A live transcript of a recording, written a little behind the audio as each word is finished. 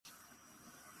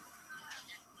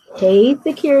Hey,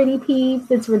 security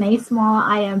peeps, it's Renee Small.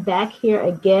 I am back here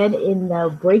again in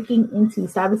the Breaking into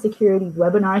Cybersecurity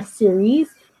webinar series,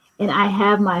 and I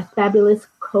have my fabulous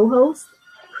co-host,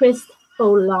 Chris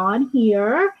Folon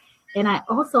here, and I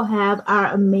also have our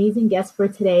amazing guest for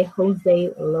today,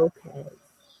 Jose Lopez.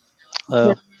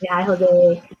 Hello. Hi,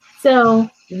 Jose. So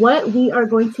what we are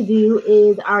going to do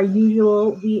is our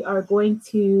usual, we are going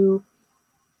to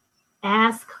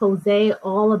ask Jose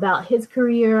all about his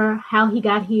career, how he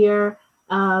got here,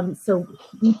 so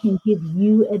he can give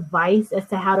you advice as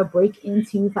to how to break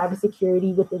into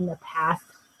cybersecurity within the past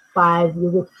 5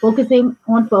 years, focusing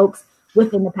on folks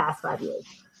within the past 5 years.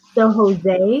 So,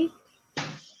 Jose,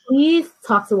 please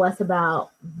talk to us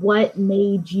about what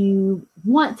made you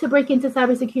want to break into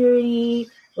cybersecurity.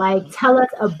 Like, tell us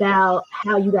about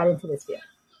how you got into this field.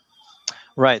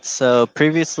 Right. So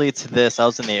previously to this, I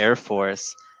was in the Air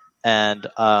Force, and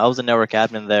I was a network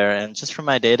admin there. And just from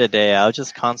my day to day, I was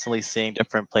just constantly seeing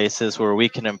different places where we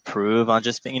can improve on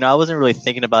just, I wasn't really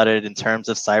thinking about it in terms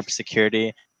of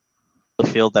cybersecurity, the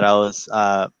field that I was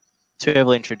too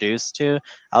heavily introduced to.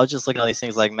 I was just looking at these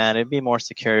things like, man, it'd be more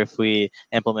secure if we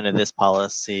implemented this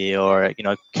policy or,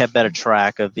 kept better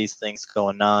track of these things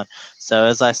going on. So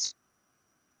as I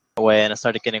away and it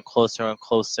started getting closer and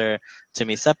closer to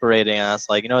me separating, and I was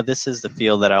like, this is the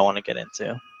field that I want to get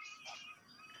into.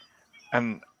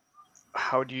 And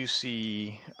how do you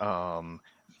see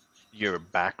your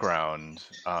background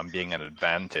being an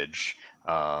advantage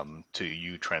to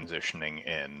you transitioning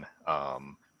in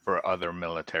for other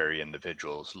military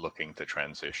individuals looking to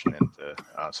transition into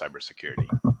cybersecurity?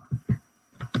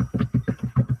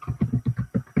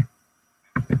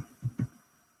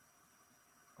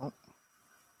 Oh,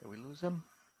 did we lose him?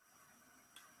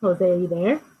 Jose, are you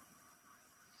there?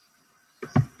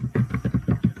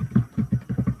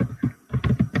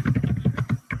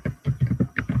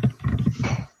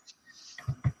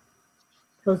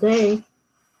 Jose.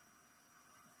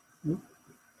 I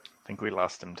think we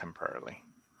lost him temporarily.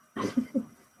 I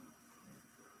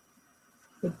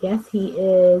guess he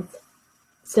is.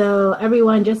 So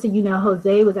everyone, just so you know,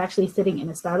 Jose was actually sitting in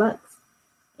a Starbucks,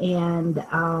 and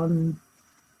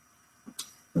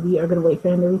we are going to wait for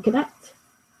him to reconnect.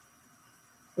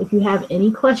 If you have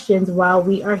any questions while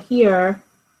we are here,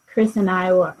 Chris and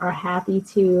I are happy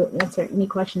to answer any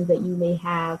questions that you may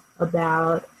have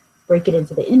about breaking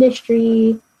into the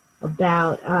industry,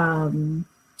 about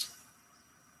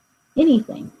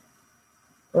anything.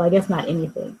 Well, I guess not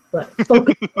anything, but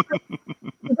focus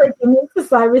breaking into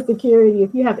cybersecurity.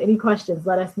 If you have any questions,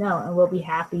 let us know, and we'll be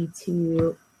happy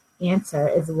to answer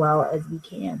as well as we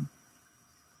can.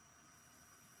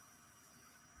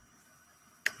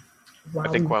 I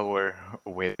think while we're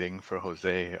waiting for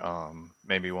Jose,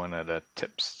 maybe one of the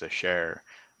tips to share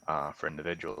for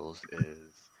individuals is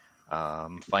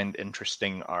find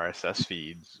interesting RSS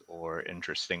feeds or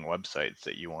interesting websites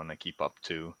that you want to keep up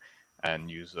to,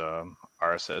 and use a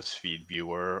RSS feed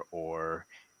viewer or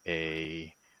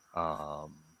a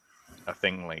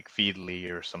thing like Feedly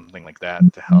or something like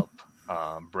that to help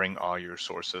bring all your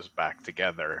sources back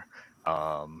together.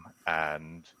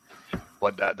 And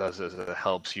what that does is it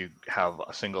helps you have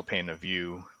a single pane of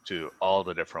view to all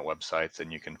the different websites,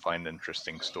 and you can find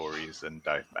interesting stories and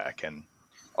dive back in.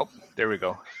 Oh, there we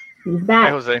go. He's back. Hi,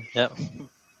 Jose. Yep.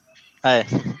 Hi.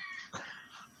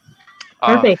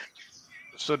 Perfect.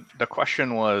 So the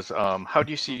question was, how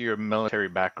do you see your military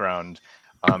background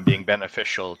being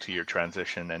beneficial to your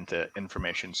transition into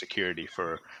information security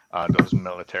for those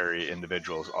military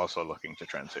individuals also looking to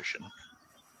transition?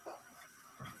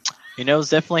 It's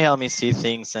definitely helped me see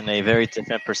things in a very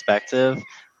different perspective.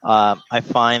 I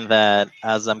find that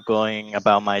as I'm going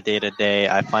about my day-to-day,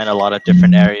 I find a lot of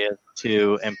different areas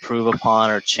to improve upon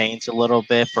or change a little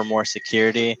bit for more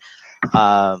security.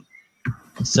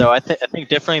 So I think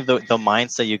definitely the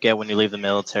mindset you get when you leave the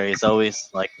military is always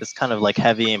like this kind of like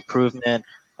heavy improvement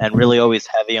and really always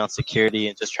heavy on security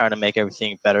and just trying to make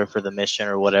everything better for the mission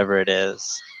or whatever it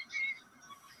is.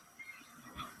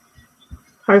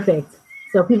 Perfect.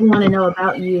 So people want to know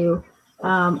about you,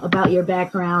 about your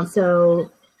background.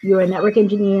 So you're a network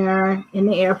engineer in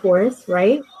the Air Force,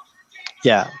 right?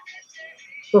 Yeah.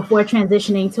 Before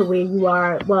transitioning to where you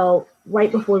are, well,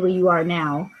 right before where you are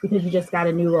now, because you just got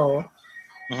a new role.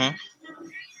 Mm-hmm.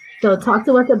 So talk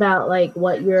to us about like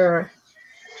what your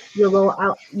role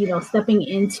out, stepping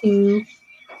into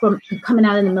from coming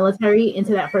out of the military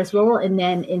into that first role and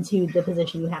then into the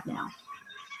position you have now.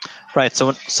 Right.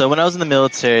 So when I was in the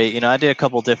military, I did a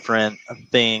couple different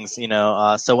things.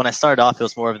 So when I started off, it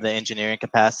was more of the engineering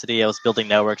capacity. I was building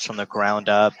networks from the ground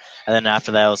up, and then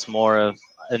after that, it was more of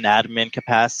an admin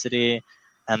capacity.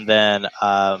 And then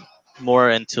more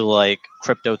into like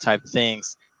crypto type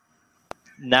things.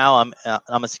 Now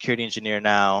I'm a security engineer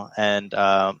now, and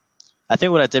I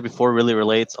think what I did before really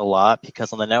relates a lot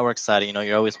because on the network side,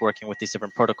 you're always working with these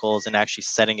different protocols and actually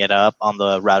setting it up on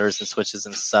the routers and switches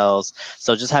and cells.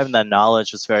 So just having that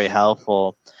knowledge was very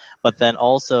helpful. But then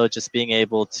also just being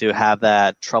able to have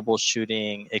that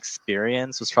troubleshooting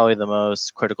experience was probably the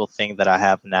most critical thing that I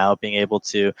have now, being able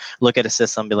to look at a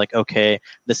system and be like, okay,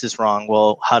 this is wrong.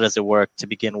 Well, how does it work to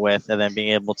begin with? And then being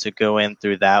able to go in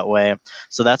through that way.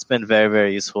 So that's been very,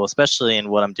 very useful, especially in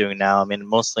what I'm doing now. I mean,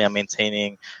 mostly I'm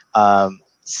maintaining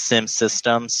SIM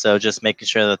systems, so just making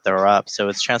sure that they're up. So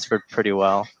it's transferred pretty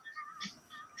well.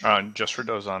 Just for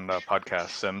those on the podcast,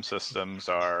 SIM systems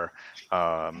are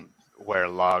where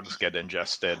logs get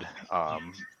ingested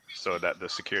so that the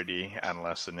security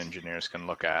analysts and engineers can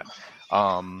look at.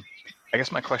 I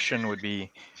guess my question would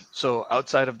be, so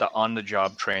outside of the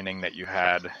on-the-job training that you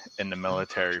had in the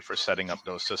military for setting up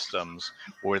those systems,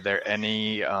 were there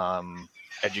any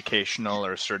educational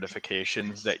or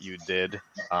certifications that you did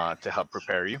to help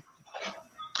prepare you?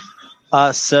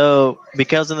 So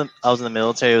because I was in the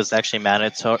military, it was actually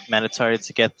mandatory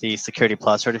to get the Security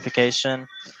Plus certification.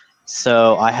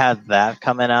 So I had that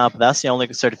coming out, but that's the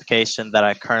only certification that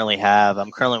I currently have.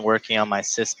 I'm currently working on my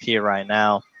CISP right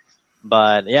now.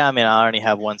 But yeah, I mean, I already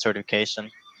have one certification.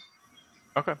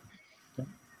 Okay.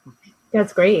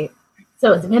 That's great.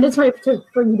 So it's mandatory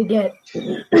for you to get,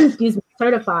 excuse me,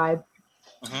 certified.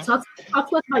 Mm-hmm. Talk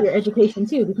to us about your education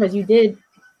too, because you did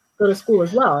go to school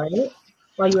as well, right?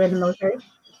 While you were in the military?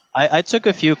 I took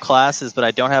a few classes, but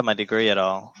I don't have my degree at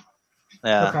all.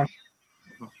 Yeah.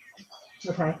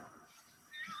 Okay.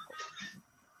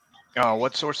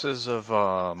 What sources of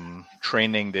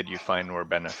training did you find were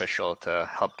beneficial to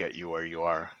help get you where you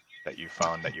are, that you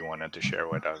found that you wanted to share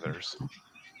with others?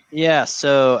 Yeah,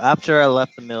 so after I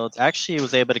left the military, I actually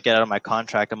was able to get out of my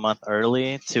contract a month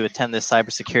early to attend this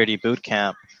cybersecurity boot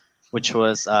camp, which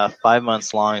was 5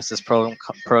 months long. It's this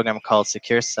program called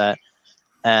SecureSet.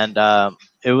 And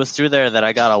it was through there that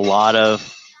I got a lot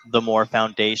of the more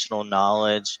foundational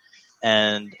knowledge.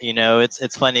 And,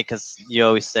 it's funny because you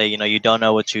always say, you don't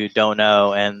know what you don't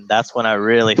know. And that's when I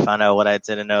really found out what I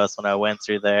didn't know, is when I went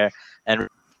through there. And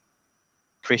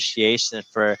appreciation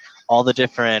for all the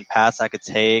different paths I could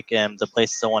take and the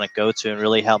places I want to go to, and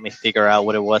really helped me figure out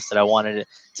what it was that I wanted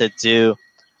to do.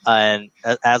 And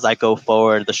as I go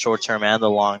forward, the short term and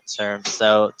the long term.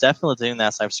 So definitely doing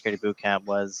that cybersecurity bootcamp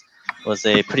was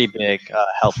a pretty big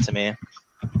help to me.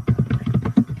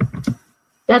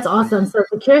 That's awesome. So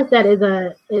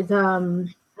SecureSet is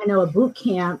I know a boot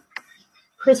camp.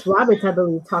 Chris Roberts, I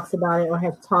believe, talks about it or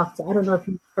has talked. I don't know if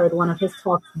you've heard one of his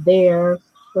talks there,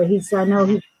 where I know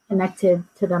he's connected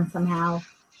to them somehow.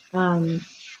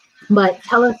 But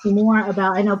tell us more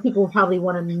about, I know people probably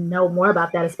want to know more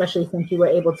about that, especially since you were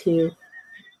able to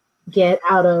get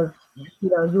out of, you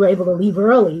were able to leave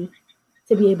early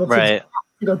to be able to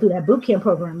go through that boot camp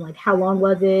program. Like, how long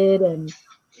was it? And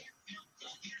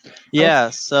yeah,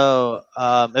 so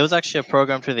it was actually a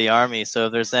program through the Army. So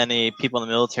if there's any people in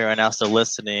the military right now still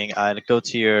listening, go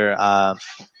to your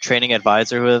training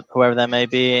advisor, whoever that may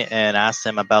be, and ask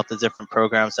them about the different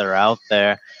programs that are out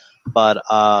there. But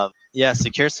yeah,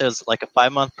 SecureSet is like a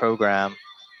 5-month program,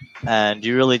 and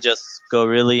you really just go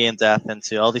really in depth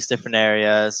into all these different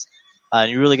areas.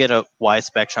 You really get a wide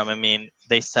spectrum. I mean,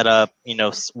 they set up,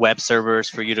 web servers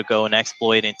for you to go and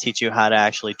exploit and teach you how to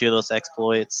actually do those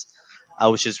exploits.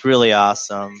 Which is really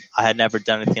awesome. I had never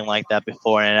done anything like that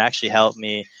before, and it actually helped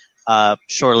me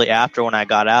shortly after when I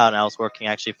got out, and I was working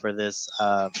actually for this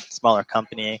smaller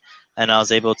company, and I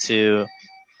was able to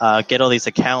get all these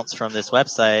accounts from this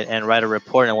website and write a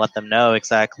report and let them know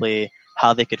exactly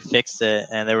how they could fix it,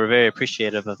 and they were very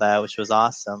appreciative of that, which was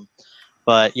awesome.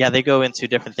 But yeah, they go into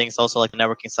different things also, like the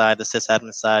networking side, the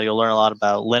sysadmin side. You'll learn a lot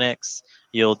about Linux.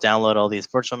 You'll download all these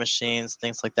virtual machines,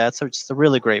 things like that. So it's just a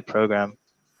really great program.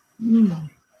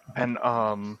 And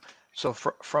so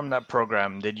from that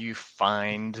program, did you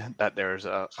find that there's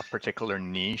a particular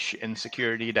niche in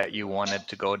security that you wanted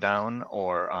to go down,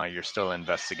 or you're still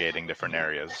investigating different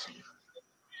areas?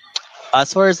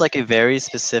 As far as like a very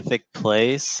specific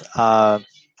place, I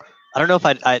don't know if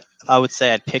I would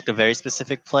say I'd picked a very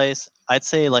specific place. I'd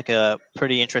say like a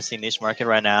pretty interesting niche market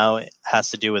right now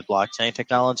has to do with blockchain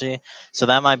technology. So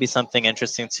that might be something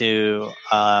interesting to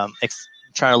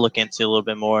try to look into a little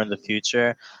bit more in the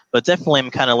future. But definitely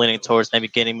I'm kind of leaning towards maybe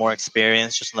getting more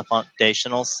experience just on the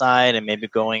foundational side and maybe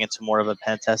going into more of a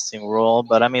pen testing role.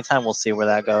 But I mean, time will see where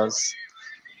that goes.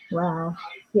 Wow.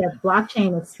 Yeah,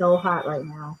 blockchain is so hot right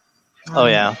now. Oh,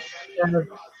 yeah.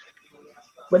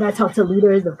 When I talk to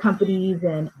leaders of companies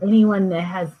and anyone that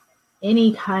has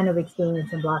any kind of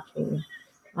experience in blockchain,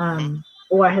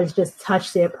 or has just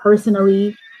touched it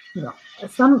personally. You know,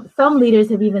 some leaders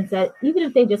have even said, even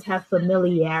if they just have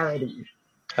familiarity,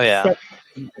 Oh yeah.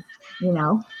 You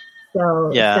know,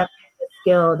 so Yeah. it's a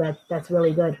skill that's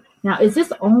really good. Now, is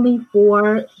this only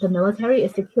for the military?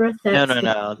 Is Secure Set?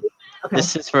 No. Okay.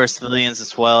 This is for civilians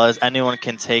as well, as anyone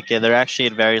can take it. They're actually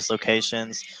at various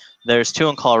locations. There's 2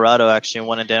 in Colorado, actually,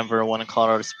 one in Denver, one in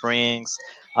Colorado Springs.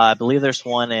 I believe there's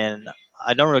one in,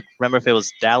 I don't remember if it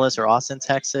was Dallas or Austin,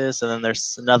 Texas, and then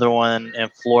there's another one in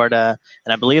Florida,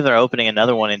 and I believe they're opening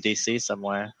another one in DC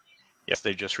somewhere. Yes,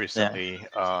 they just recently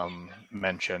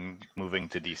mentioned moving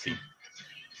to DC.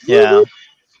 Yeah.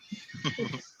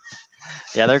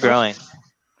 Yeah, they're growing.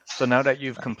 So now that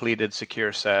you've completed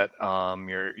Secure Set,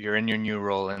 you're in your new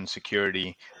role in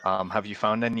security. Have you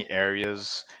found any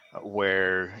areas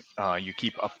where you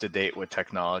keep up to date with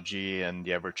technology and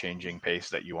the ever-changing pace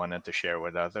that you wanted to share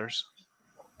with others?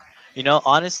 You know,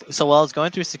 honestly, so while I was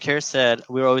going through Secure Set,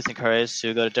 we were always encouraged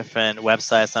to go to different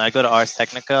websites, and I go to Ars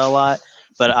Technica a lot.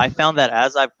 But I found that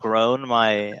as I've grown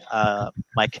my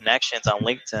my connections on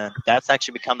LinkedIn, that's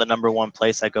actually become the number one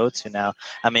place I go to now.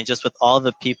 I mean, just with all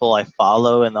the people I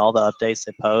follow and all the updates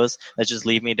they post, that just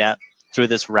lead me down through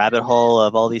this rabbit hole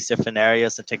of all these different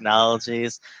areas and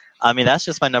technologies. I mean, that's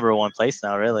just my number one place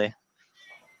now, really.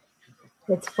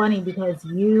 It's funny because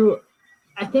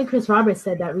I think Chris Roberts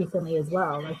said that recently as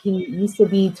well. Like, he used to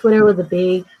be, Twitter was a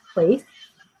big place,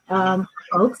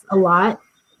 folks, a lot.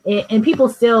 And people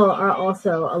still are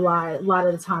also a lot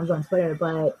of the times on Twitter,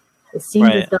 but it seems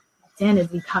as though LinkedIn is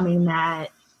becoming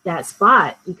that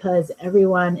spot because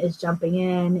everyone is jumping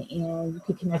in and you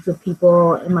can connect with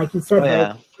people. And like you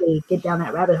said, get down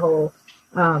that rabbit hole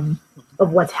of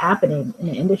what's happening in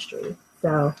the industry.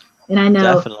 So, and I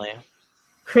know definitely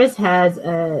Chris has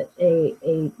a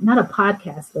not a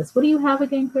podcast list. What do you have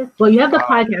again, Chris? Well, you have the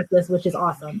podcast list, which is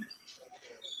awesome.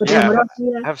 But yeah, what else do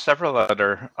you have? I have several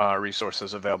other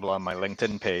resources available on my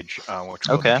LinkedIn page, which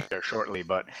we'll share shortly.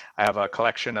 But I have a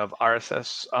collection of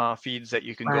RSS feeds that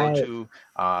you can go to,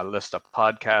 list of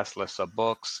podcasts, lists of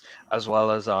books, as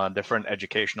well as different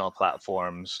educational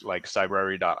platforms like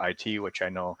Cybrary.it, which I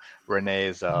know Renee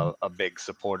is a big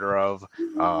supporter of,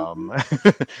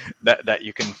 that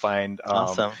you can find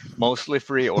mostly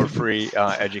free or free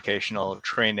educational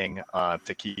training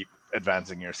to keep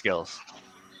advancing your skills.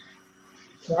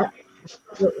 Yeah,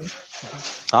 absolutely.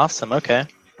 Awesome. Okay.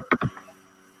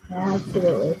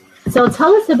 Absolutely. So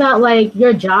tell us about like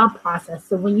your job process.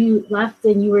 So when you left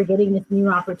and you were getting this new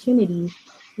opportunity,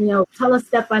 you know, tell us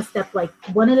step by step, like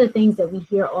one of the things that we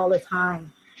hear all the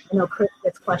time. You know, Chris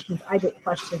gets questions, I get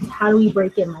questions. How do we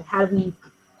break in? Like how do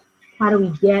we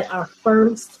get our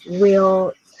first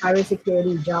real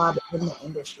cybersecurity job in the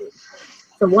industry?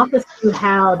 So walk us through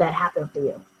how that happened for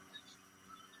you.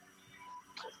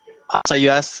 So you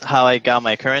asked how I got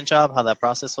my current job, how that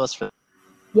process was for.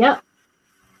 Yep.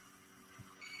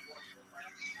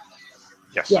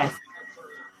 Yes.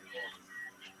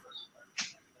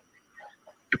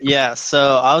 Yeah,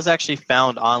 so I was actually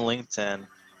found on LinkedIn.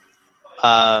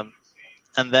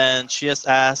 And then she just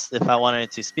asked if I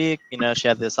wanted to speak. You know, she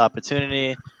had this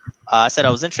opportunity. I said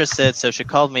I was interested, so she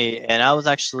called me, and I was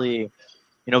actually,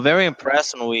 you know, very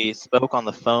impressed when we spoke on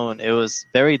the phone. It was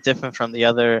very different from the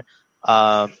other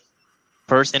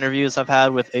first interviews I've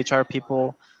had with HR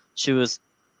people. She was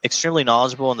extremely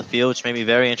knowledgeable in the field, which made me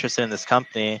very interested in this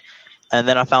company. And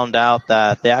then I found out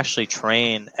that they actually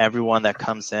train everyone that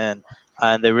comes in,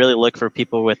 and they really look for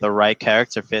people with the right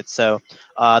character fit. So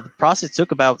the process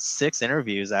took about 6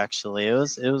 interviews. Actually, it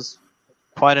was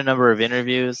quite a number of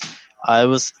interviews. It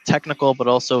was technical, but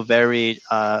also very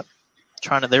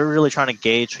they were really trying to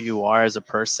gauge who you are as a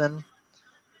person.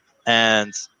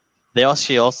 And they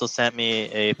also sent me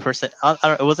a person.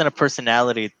 It wasn't a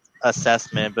personality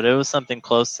assessment, but it was something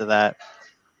close to that.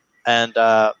 And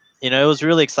you know, it was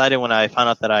really exciting when I found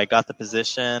out that I got the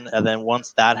position. And then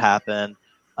once that happened,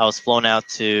 I was flown out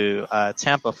to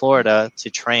Tampa, Florida, to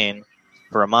train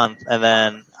for a month, and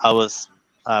then I was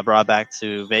brought back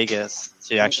to Vegas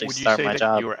to actually start my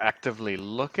job. You were actively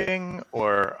looking,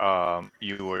 or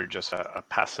you were just a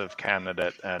passive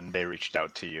candidate, and they reached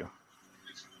out to you?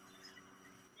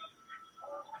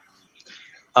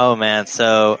 Oh man,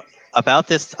 so about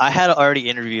this, I had already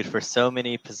interviewed for so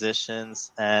many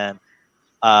positions and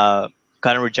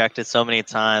gotten rejected so many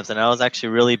times, and I was actually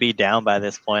really beat down by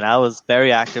this point. I was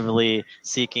very actively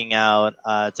seeking out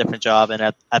a different job, and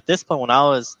at this point, when I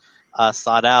was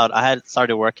sought out, I had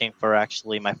started working for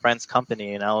actually my friend's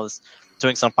company, and I was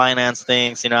doing some finance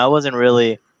things. You know, I wasn't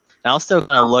really, and I was still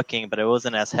kind of looking, but it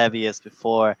wasn't as heavy as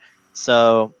before.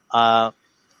 So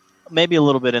maybe a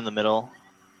little bit in the middle.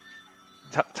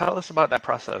 Tell us about that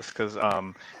process, because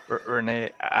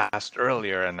Renee asked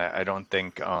earlier, and I don't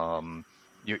think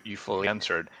you fully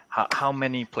answered. How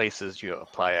many places do you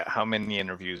apply at? How many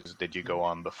interviews did you go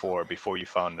on before you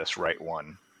found this right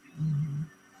one?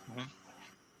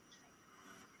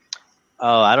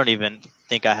 Oh, I don't even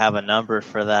think I have a number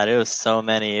for that. It was so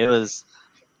many. It was,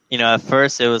 at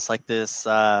first it was like this,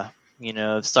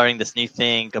 starting this new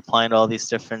thing, applying to all these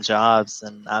different jobs,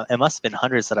 and it must have been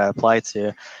hundreds that I applied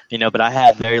to, but I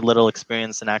had very little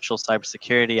experience in actual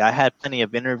cybersecurity. I had plenty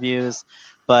of interviews,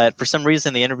 but for some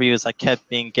reason the interviews I kept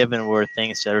being given were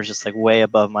things that were just like way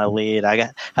above my lead.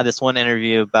 Had this one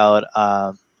interview about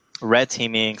red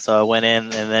teaming, so I went in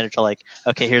and then it's like,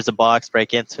 okay, here's a box,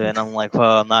 break into it, and I'm like,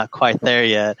 well, I'm not quite there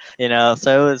yet,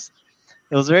 so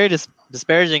it was very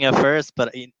disparaging at first,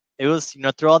 but it was,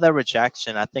 through all that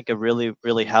rejection, I think it really,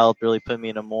 really helped, really put me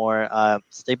in a more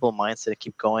stable mindset to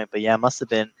keep going. But yeah, it must have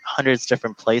been hundreds of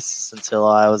different places until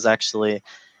I was actually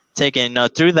taken.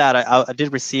 Through that, I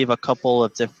did receive a couple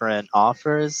of different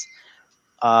offers.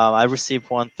 I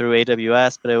received one through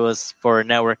AWS, but it was for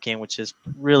networking, which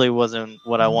really wasn't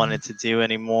what I wanted to do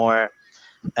anymore.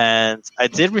 And I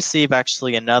did receive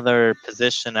actually another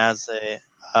position as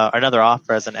another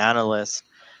offer as an analyst,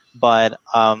 but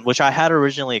which I had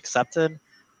originally accepted.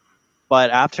 But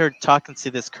after talking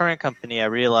to this current company, I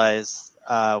realized,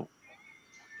 I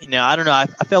don't know, I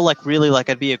felt like really like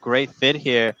I'd be a great fit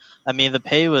here. I mean, the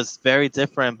pay was very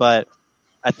different, but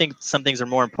I think some things are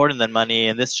more important than money,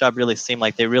 and this job really seemed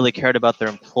like they really cared about their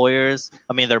employers.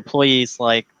 I mean, their employees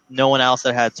like no one else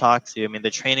that I had talked to. I mean,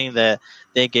 the training that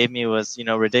they gave me was,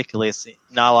 ridiculous.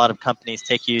 Not a lot of companies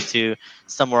take you to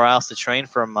somewhere else to train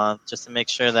for a month just to make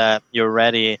sure that you're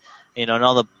ready, and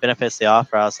all the benefits they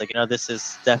offer. I was like, this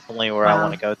is definitely where I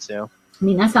want to go to. I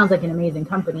mean, that sounds like an amazing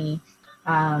company.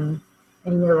 And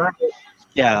you're right.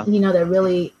 Yeah. That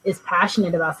really is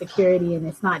passionate about security, and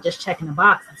it's not just checking a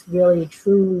box. It's really,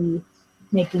 truly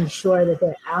making sure that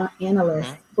their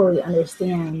analysts fully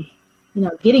understand,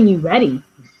 getting you ready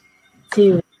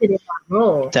to sit in that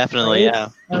role. Definitely, right? Yeah.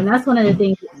 And that's one of the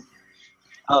things.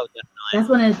 Oh, definitely. That's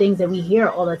one of the things that we hear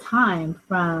all the time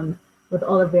with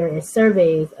all the various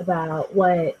surveys about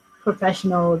what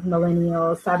professionals,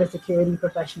 millennials, cybersecurity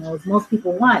professionals, most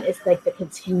people want. It's like the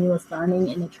continuous learning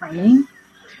and the training,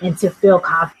 and to feel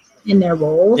confident in their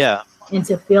roles, and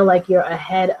to feel like you're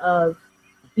ahead of,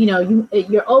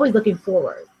 you're always looking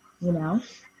forward,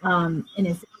 and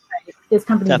it's like, this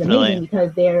company is amazing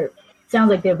because sounds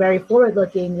like they're very forward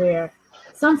looking, where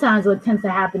sometimes what tends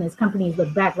to happen is companies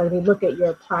look back, like they look at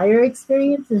your prior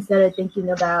experience instead of thinking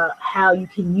about how you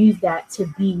can use that to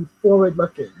be forward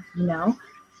looking,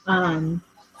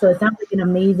 so it sounds like an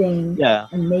amazing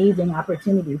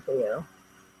opportunity for you.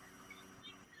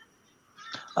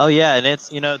 Oh yeah, and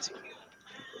it's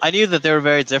I knew that they were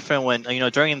very different when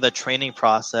during the training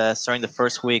process, during the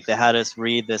first week, they had us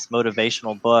read this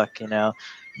motivational book.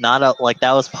 Like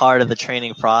that was part of the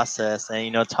training process,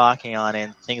 and talking on it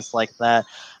and things like that.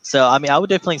 So I mean, I would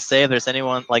definitely say if there's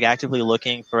anyone like actively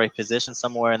looking for a position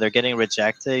somewhere and they're getting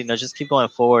rejected, just keep going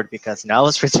forward, because I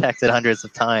was rejected hundreds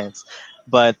of times,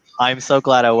 but I'm so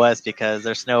glad I was, because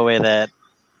there's no way that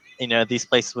these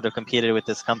places would have competed with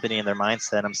this company and their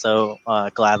mindset. I'm so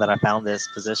glad that I found this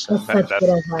position. That's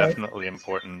definitely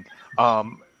important.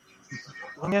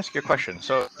 Let me ask you a question.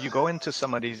 So you go into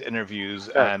some of these interviews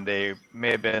and they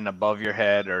may have been above your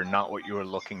head or not what you were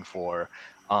looking for.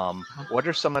 What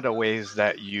are some of the ways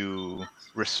that you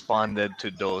responded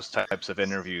to those types of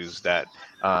interviews that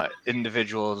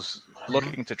individuals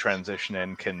looking to transition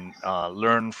in can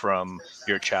learn from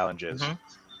your challenges?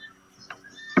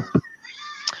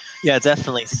 Yeah,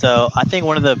 definitely. So I think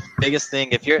one of the biggest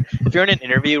thing, if you're in an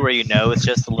interview where it's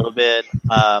just a little bit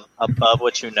above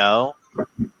what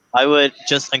I would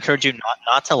just encourage you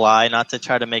not to lie, not to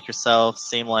try to make yourself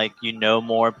seem like you know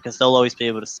more, because they'll always be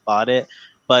able to spot it.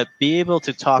 But be able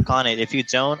to talk on it. If you're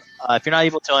not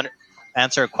able to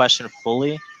answer a question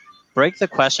fully, break the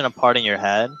question apart in your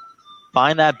head.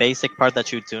 Find that basic part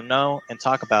that you do know and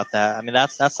talk about that. I mean,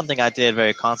 that's something I did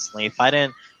very constantly. If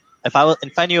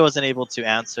I knew I wasn't able to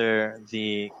answer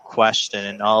the question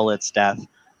in all its depth,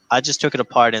 I just took it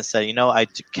apart and said, I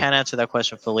can't answer that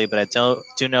question fully, but I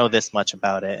do know this much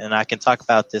about it, and I can talk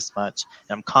about this much,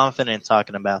 and I'm confident in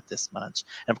talking about this much.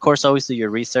 And of course, always do your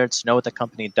research, know what the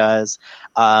company does.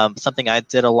 Something I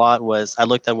did a lot was I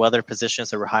looked at what other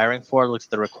positions they were hiring for, looked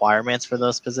at the requirements for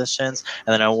those positions,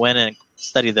 and then I went and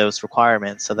studied those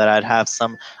requirements so that I'd have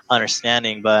some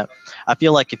understanding. But I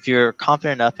feel like if you're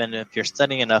confident enough, and if you're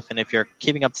studying enough, and if you're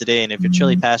keeping up to date, and if you're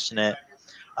truly passionate,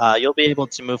 you'll be able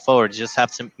to move forward. You just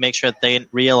have to make sure that they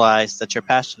realize that you're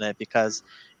passionate, because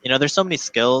there's so many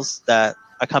skills that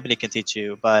a company can teach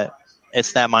you, but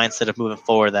it's that mindset of moving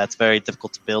forward that's very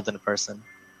difficult to build in a person.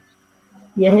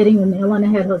 You're hitting the nail on the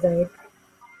head, Jose.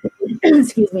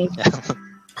 Excuse me.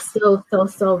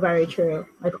 So very true.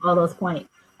 Like all those points.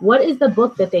 What is the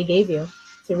book that they gave you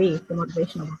to read, the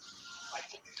motivational book?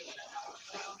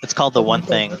 It's called The One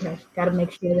Thing. Okay, got to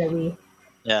make sure that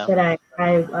Yeah. that I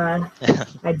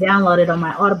downloaded on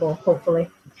my Audible, hopefully.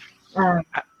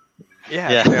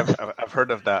 Yeah, actually, I've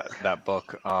heard of that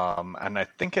book, and I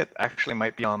think it actually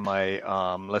might be on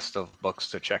my list of books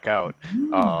to check out.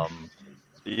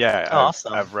 Yeah,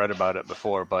 awesome. I've read about it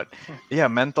before, but yeah,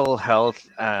 mental health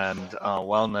and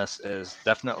wellness is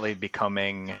definitely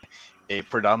becoming a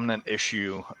predominant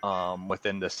issue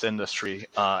within this industry,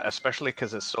 especially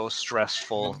because it's so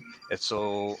stressful.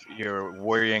 You're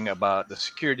worrying about the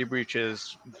security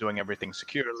breaches, doing everything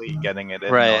securely, getting it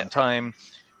in on time.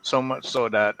 So much so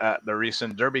that at the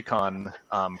recent DerbyCon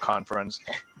conference,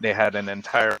 they had an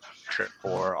entire trip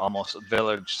for almost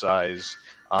village-size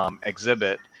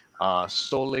exhibit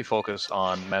solely focused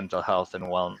on mental health and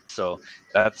wellness. So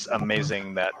that's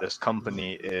amazing that this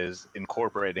company is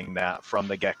incorporating that from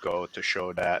the get-go to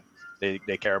show that they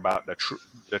care about the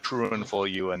true and full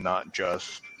you, and not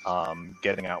just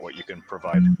getting out what you can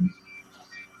provide.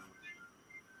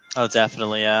 Oh,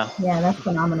 definitely, yeah. Yeah, that's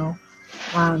phenomenal.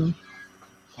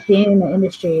 Being in the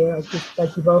industry,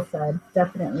 like you both said,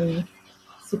 definitely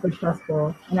super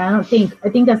stressful. And I think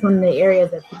that's one of the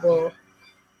areas that people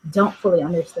don't fully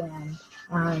understand,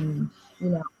 when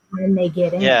they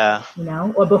get in,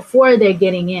 or before they're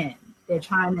getting in, they're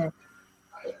trying to,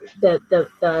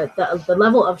 the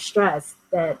level of stress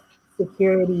that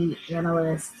security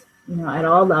analysts, at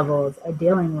all levels are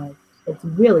dealing with, it's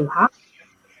really high.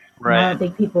 Right. And I don't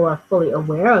think people are fully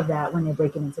aware of that when they're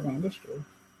breaking into the industry.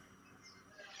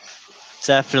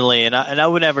 Definitely, and I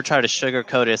would never try to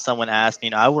sugarcoat it. If someone asked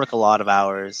me, I work a lot of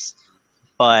hours,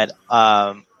 but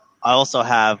I also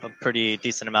have a pretty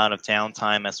decent amount of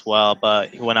downtime as well.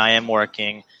 But when I am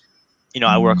working,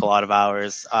 I work a lot of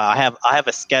hours. I have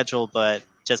a schedule, but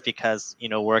just because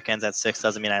work ends at 6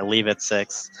 doesn't mean I leave at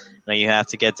 6. You have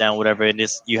to get done whatever it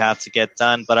is you have to get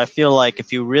done. But I feel like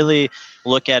if you really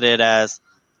look at it as,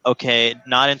 okay,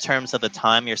 not in terms of the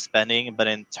time you're spending, but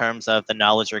in terms of the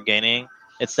knowledge you're gaining,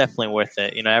 it's definitely worth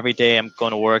it. Every day I'm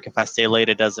going to work. If I stay late,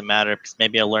 it doesn't matter, because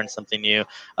maybe I learned something new,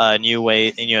 new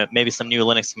way, maybe some new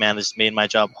Linux command that just made my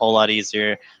job a whole lot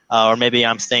easier. Or maybe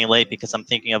I'm staying late because I'm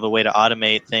thinking of a way to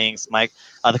automate things.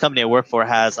 The company I work for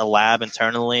has a lab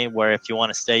internally where if you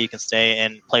want to stay, you can stay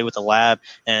and play with the lab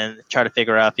and try to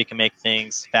figure out if you can make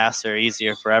things faster,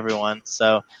 easier for everyone.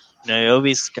 So, you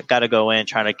always got to go in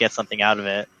trying to get something out of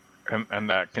it. And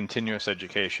that continuous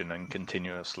education and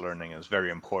continuous learning is very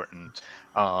important.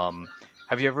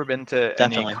 Have you ever been to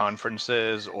any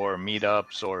conferences or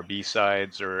meetups or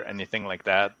B-sides or anything like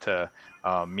that to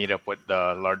meet up with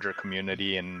the larger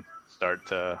community and start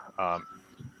to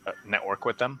network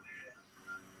with them?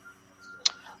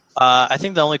 I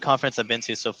think the only conference I've been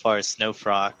to so far is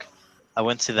Snowfrock. I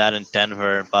went to that in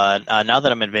Denver, but now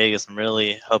that I'm in Vegas, I'm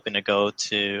really hoping to go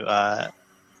to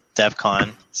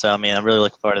DevCon. So, I'm really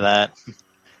looking forward to that.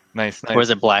 Nice. Or is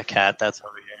it Black Hat? That's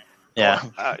over here.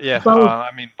 Yeah.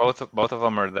 Both of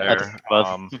them are there.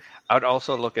 I'd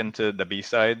also look into the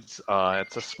B-sides.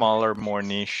 It's a smaller, more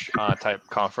niche type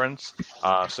conference,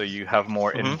 so you have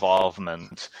more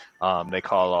involvement. They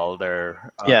call all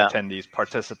their attendees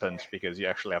participants, because you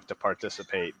actually have to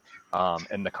participate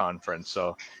in the conference.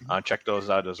 So check those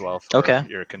out as well for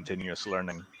your continuous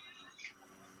learning.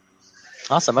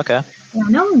 Awesome. Okay. Yeah,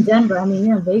 I know in Denver.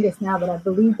 You're in Vegas now, but I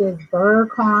believe there's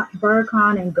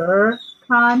BurrCon and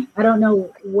GurCon. I don't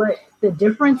know what the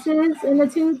difference is in the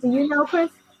two. Do you know, Chris?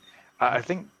 I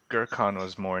think GurCon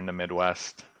was more in the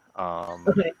Midwest.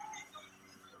 Okay.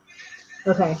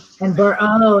 And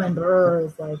Burr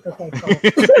is like, okay, cool.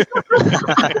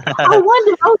 I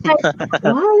wonder,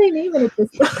 why are they naming it this?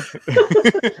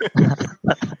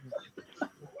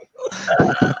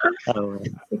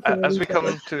 As we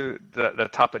come to the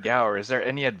top of the hour, is there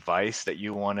any advice that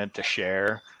you wanted to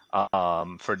share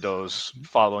for those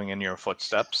following in your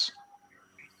footsteps?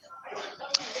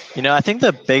 I think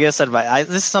the biggest advice,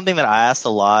 this is something that I asked a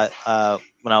lot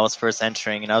when I was first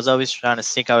entering, and I was always trying to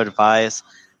seek out advice.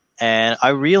 And I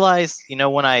realized,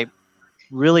 when I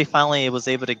really finally was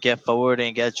able to get forward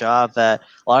and get a job, that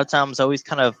a lot of times I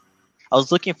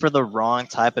was looking for the wrong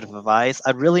type of advice.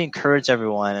 I'd really encourage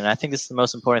everyone, and I think this is the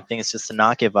most important thing, is just to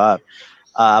not give up.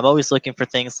 I'm always looking for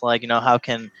things like, how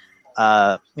can,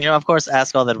 of course,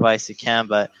 ask all the advice you can,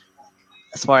 but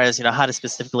as far as how to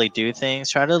specifically do things,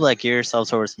 try to like gear yourself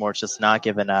towards more just not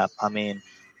giving up. I mean,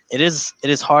 it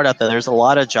is hard out there. There's a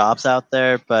lot of jobs out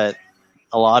there, but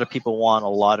a lot of people want a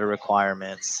lot of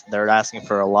requirements. They're asking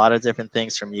for a lot of different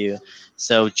things from you.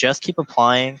 So just keep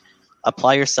applying,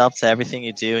 apply yourself to everything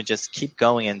you do, and just keep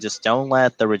going, and just don't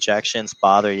let the rejections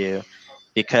bother you.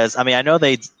 Because I mean, I know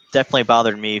they definitely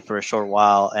bothered me for a short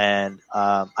while, and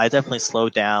I definitely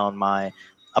slowed down my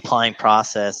applying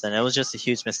process, and it was just a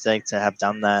huge mistake to have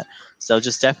done that. So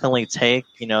just definitely take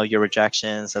your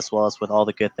rejections as well as with all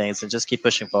the good things, and just keep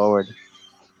pushing forward.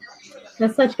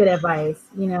 That's such good advice.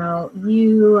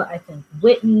 I think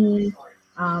Whitney.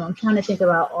 I'm trying to think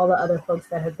about all the other folks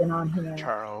that have been on here.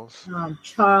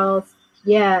 Charles.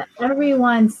 Yeah,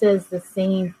 everyone says the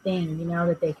same thing,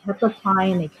 that they kept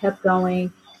applying, they kept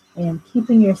going, and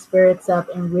keeping your spirits up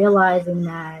and realizing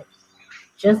that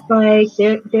just like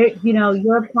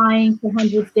you're applying to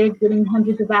hundreds, they're getting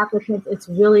hundreds of applicants. It's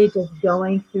really just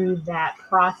going through that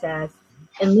process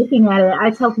and looking at it. I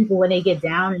tell people when they get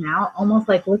down and out, almost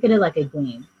like look at it like a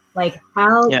game. Like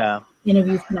how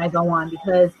interviews can I go on?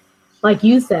 Because like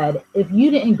you said, if you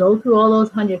didn't go through all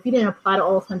those hundreds, if you didn't apply to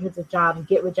all those hundreds of jobs and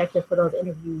get rejected for those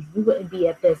interviews, you wouldn't be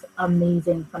at this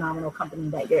amazing, phenomenal company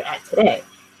that you're at today.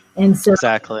 And so,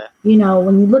 exactly,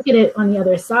 when you look at it on the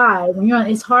other side,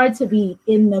 it's hard to be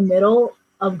in the middle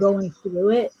of going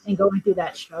through it and going through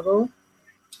that struggle.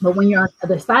 But when you're on the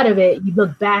other side of it, you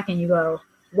look back and you go,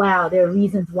 wow, there are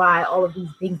reasons why all of these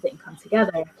things didn't come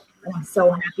together. And I'm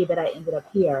so happy that I ended up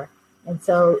here. And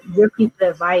so your piece of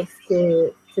advice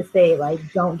to say, like,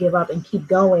 don't give up and keep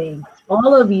going.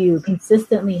 All of you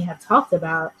consistently have talked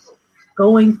about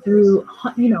going through,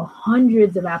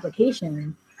 hundreds of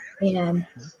applications. And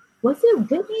was it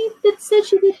Whitney that said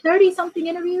she did 30-something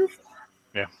interviews?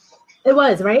 Yeah. It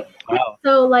was, right? Wow.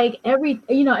 So like every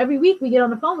week we get on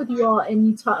the phone with you all and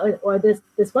you talk, or this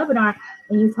webinar,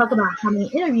 and you talk about how many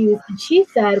interviews. And she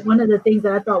said, one of the things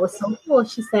that I thought was so cool,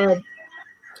 she said,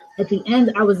 at the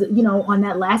end, I was, on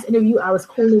that last interview, I was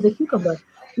cool as a cucumber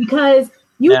because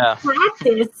you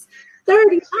practice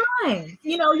 30 times.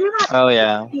 You're not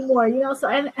anymore, so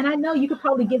and I know you could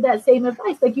probably give that same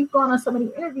advice. Like you've gone on so many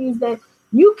interviews that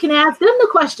you can ask them the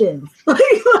questions. Get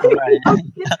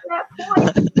to that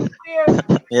point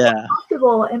where you're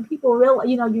comfortable and people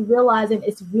you realizing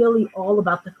it's really all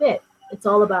about the fit. It's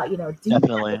all about, do you have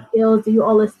the skills, do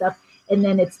all this stuff, and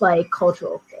then it's like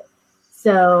cultural fit.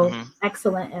 So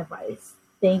excellent advice.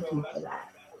 Thank you for that.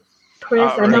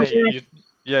 Chris, I know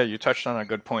you touched on a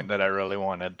good point that I really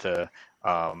wanted to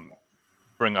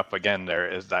bring up again. There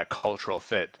is that cultural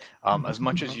fit. As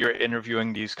much as you're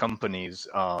interviewing these companies,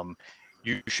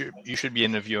 you should be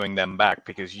interviewing them back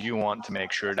because you want to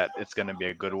make sure that it's going to be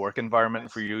a good work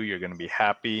environment for you. You're going to be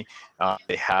happy.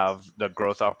 They have the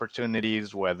growth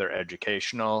opportunities, whether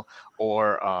educational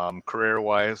or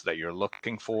career-wise, that you're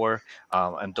looking for,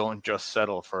 and don't just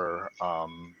settle for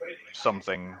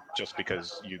something just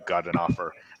because you got an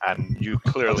offer. And you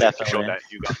clearly showed that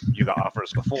you got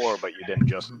offers before, but you didn't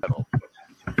just settle.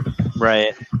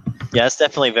 Right. Yeah, it's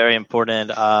definitely very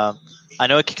important. I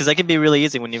know because it can be really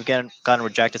easy when you've gotten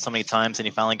rejected so many times and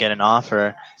you finally get an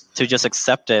offer to just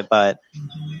accept it. But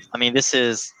I mean, this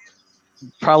is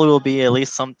probably will be at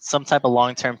least some type of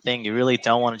long-term thing. You really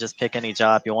don't want to just pick any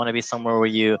job. You want to be somewhere where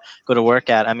you go to work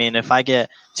at. I mean, if I get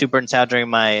too burnt out during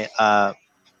my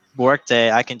work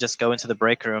day, I can just go into the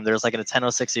break room. There's like a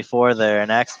Nintendo 64 there, an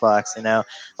Xbox,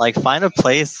 like find a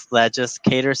place that just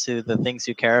caters to the things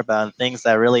you care about and things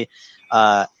that really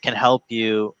can help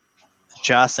you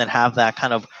just and have that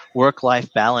kind of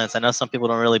work-life balance. I know some people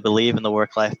don't really believe in the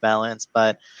work-life balance,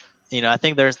 but I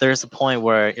think there's a point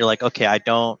where you're like, okay,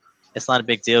 it's not a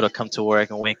big deal to come to work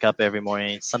and wake up every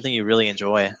morning. It's something you really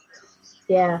enjoy.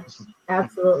 Yeah,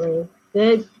 absolutely.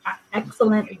 Good,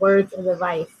 excellent words of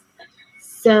advice.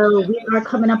 So we are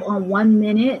coming up on 1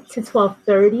 minute to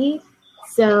 12:30.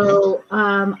 So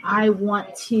I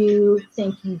want to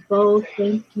thank you both.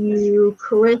 Thank you,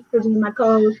 Chris, for being my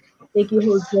co-host. Thank you,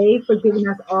 Jose, for giving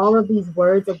us all of these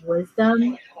words of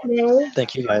wisdom today.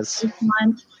 Thank you, guys. This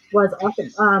one was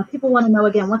awesome. People want to know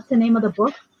again, what's the name of the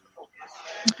book?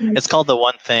 It's called The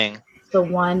One Thing. The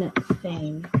One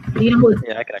Thing. Do you know who?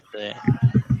 Yeah, I can actually.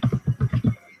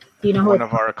 Do you know who? One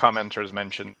of our commenters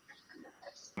mentioned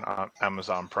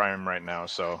Amazon Prime right now.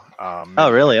 So.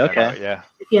 Oh, really? Okay. Yeah.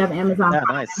 If you have Amazon Prime.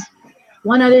 Nice.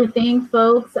 One other thing,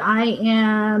 folks, I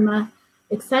am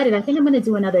excited. I think I'm going to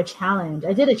do another challenge.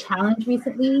 I did a challenge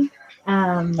recently.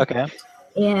 Okay.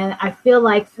 And I feel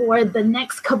like for the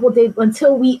next couple of days,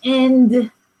 until we end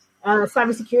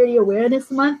Cybersecurity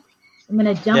Awareness Month, I'm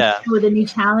going to jump in with a new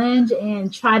challenge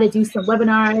and try to do some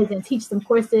webinars and teach some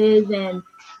courses and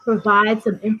provide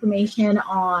some information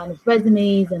on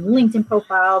resumes and LinkedIn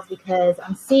profiles, because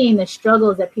I'm seeing the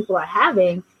struggles that people are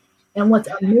having. And what's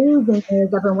amazing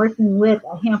is I've been working with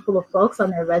a handful of folks on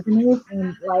their resumes,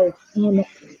 and like in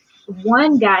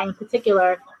one guy in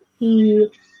particular, he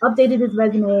updated his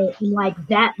resume and like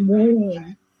that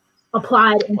morning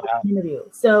applied in the interview.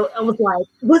 So I was like,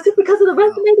 was it because of the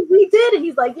resume that we did? And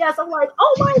he's like, yes. I'm like,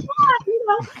 oh my God, you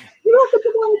have to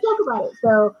come on and talk about it.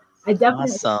 So I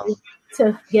definitely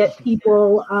to get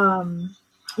people,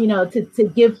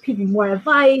 to give people more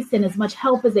advice and as much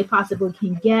help as they possibly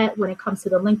can get when it comes to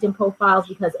the LinkedIn profiles,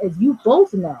 because as you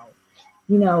both know,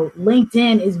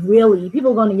 LinkedIn is really,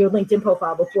 people go to your LinkedIn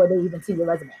profile before they even see your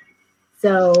resume.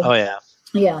 So,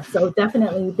 so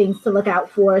definitely things to look out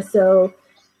for. So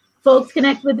folks,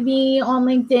 connect with me on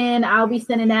LinkedIn. I'll be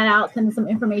sending some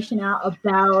information out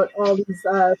about all these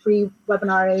free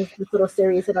webinars, this little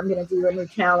series that I'm going to do, a new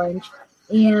challenge.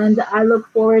 And I look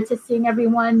forward to seeing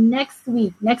everyone next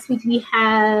week. Next week we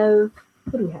have,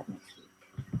 what do we have next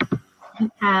week? We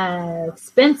have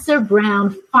Spencer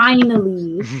Brown,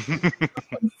 finally.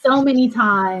 So many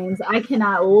times. I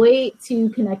cannot wait to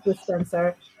connect with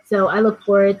Spencer. So I look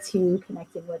forward to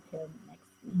connecting with him next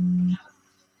week.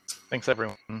 Thanks,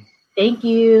 everyone. Thank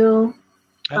you.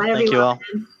 Bye, everyone. Thank you all.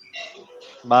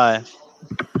 Bye.